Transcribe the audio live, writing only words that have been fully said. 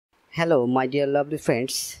Hello, my dear lovely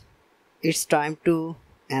friends. It's time to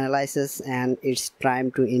analyze and it's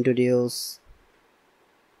time to introduce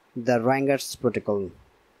the Rangers protocol.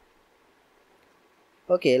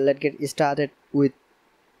 Okay, let's get started with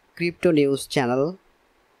crypto news channel.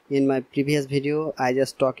 In my previous video, I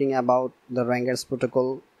just talking about the Rangers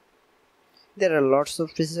protocol. There are lots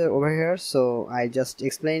of features over here, so I just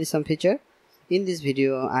explained some feature. In this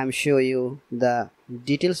video, I'm show you the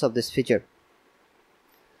details of this feature.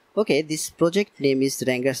 Okay, this project name is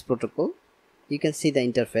Rangers protocol. You can see the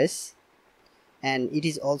interface, and it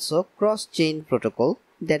is also cross-chain protocol.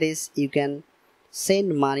 That is, you can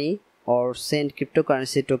send money or send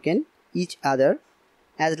cryptocurrency token each other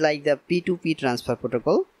as like the P2P transfer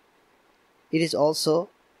protocol. It is also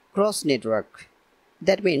cross network.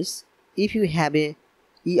 That means if you have a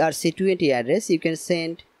ERC20 address, you can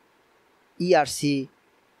send ERC,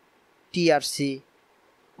 TRC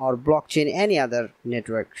or blockchain any other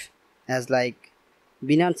network as like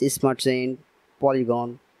Binance Smart Chain,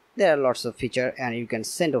 Polygon. There are lots of feature and you can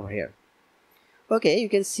send over here. Okay, you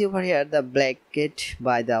can see over here the blanket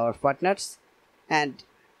by our partners, and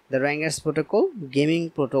the Rangers protocol gaming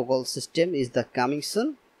protocol system is the coming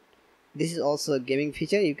soon. This is also a gaming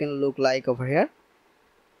feature you can look like over here.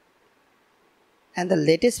 And the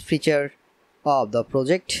latest feature of the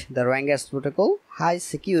project, the Rangers protocol, high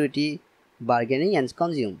security bargaining and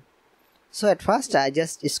consume. So at first I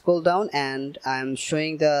just scroll down and I'm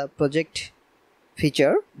showing the project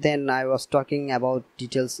feature, then I was talking about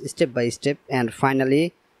details step by step, and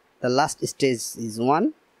finally the last stage is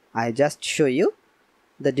one. I just show you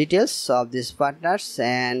the details of these partners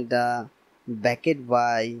and backed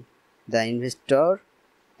by the investor,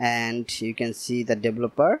 and you can see the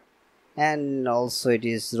developer, and also it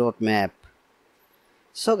is roadmap.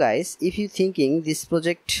 So guys, if you thinking this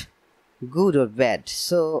project good or bad,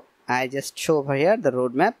 so I just show over here the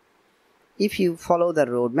roadmap. If you follow the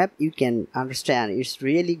roadmap, you can understand it's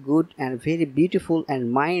really good and very beautiful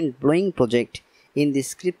and mind-blowing project in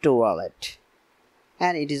this crypto wallet.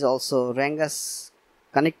 And it is also Rangers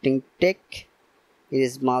connecting tech. It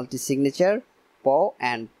is multi-signature, POW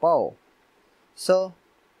and POW. So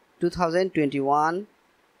 2021,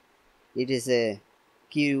 it is a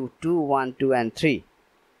Q2, 1, 2 and 3,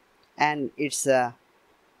 and it's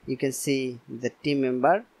you can see the team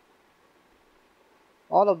member.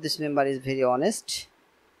 All of this member is very honest,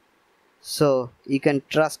 so you can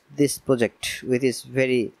trust this project, which is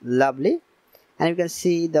very lovely. And you can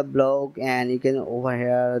see the blog, and you can over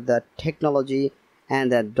here the technology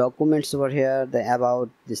and the documents over here about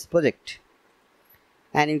this project.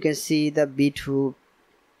 And you can see the B2.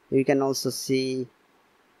 You can also see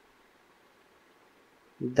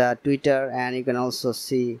the Twitter, and you can also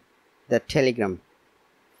see the Telegram.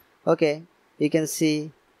 Okay, you can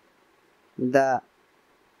see the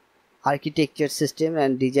architecture system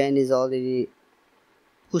and design is already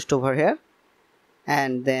pushed over here,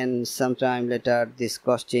 and then sometime later this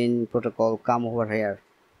cross-chain protocol come over here.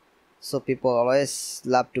 So people always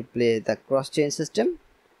love to play the cross-chain system,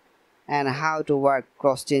 and how to work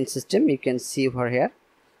cross-chain system you can see over here.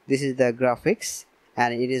 This is the graphics,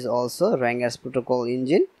 and it is also Rangers protocol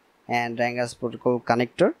engine and Rangers protocol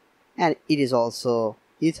connector, and it is also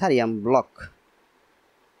Ethereum block.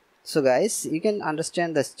 So guys, you can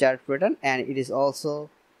understand the chart pattern, and it is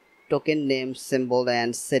also token name, symbol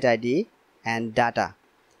and set ID and data.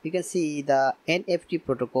 You can see the NFT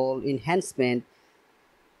protocol enhancement,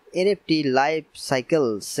 NFT life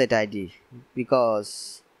cycle set ID,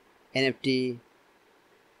 because NFT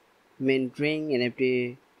mentoring,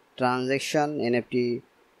 NFT transaction, NFT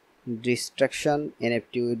destruction,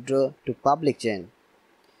 NFT withdraw to public chain.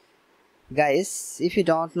 Guys, if you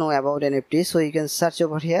don't know about NFT, so you can search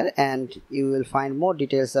over here and you will find more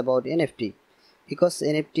details about NFT, because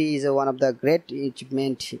NFT is one of the great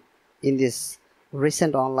achievement in this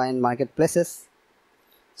recent online marketplaces.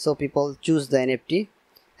 So people choose the NFT,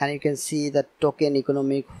 and you can see the token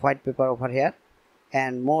economic white paper over here,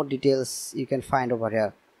 and more details you can find over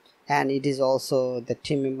here. And it is also the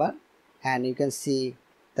team member, and you can see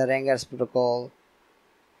the Rangers protocol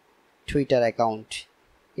Twitter account.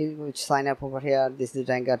 You will sign up over here. This is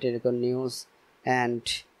Rangers Telecom news and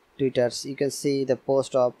Twitters. You can see the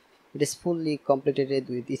post of it is fully completed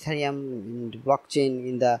with Ethereum and blockchain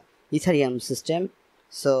in the Ethereum system.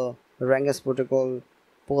 So Rangers protocol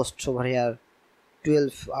post over here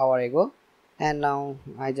 12 hours ago, and now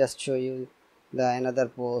I just show you the another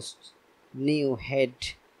post, new head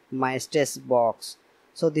my stress box.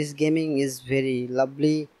 So this gaming is very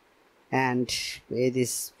lovely, and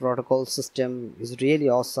this protocol system is really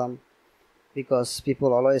awesome, because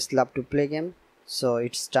people always love to play game. So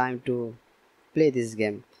it's time to play this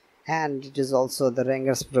game. and it is also the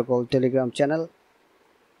Rangers Protocol Telegram channel.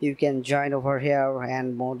 You can join over here,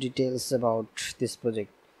 and more details about this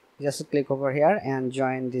project, just click over here and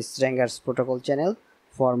join this Rangers Protocol channel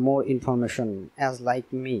for more information. As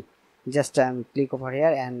like me, just click over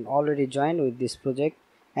here and already joined with this project,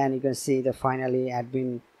 and you can see the finally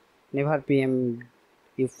admin never PM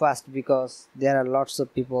you fast, because there are lots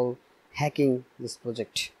of people hacking this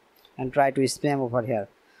project and try to spam over here.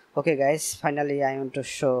 Okay guys, finally I want to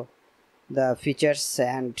show the features,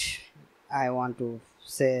 and I want to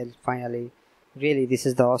say finally, really this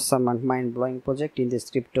is the awesome and mind-blowing project in this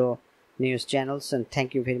crypto news channels. And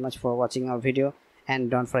thank you very much for watching our video,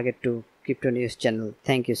 and don't forget to crypto news channel.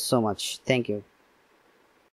 Thank you so much. Thank you.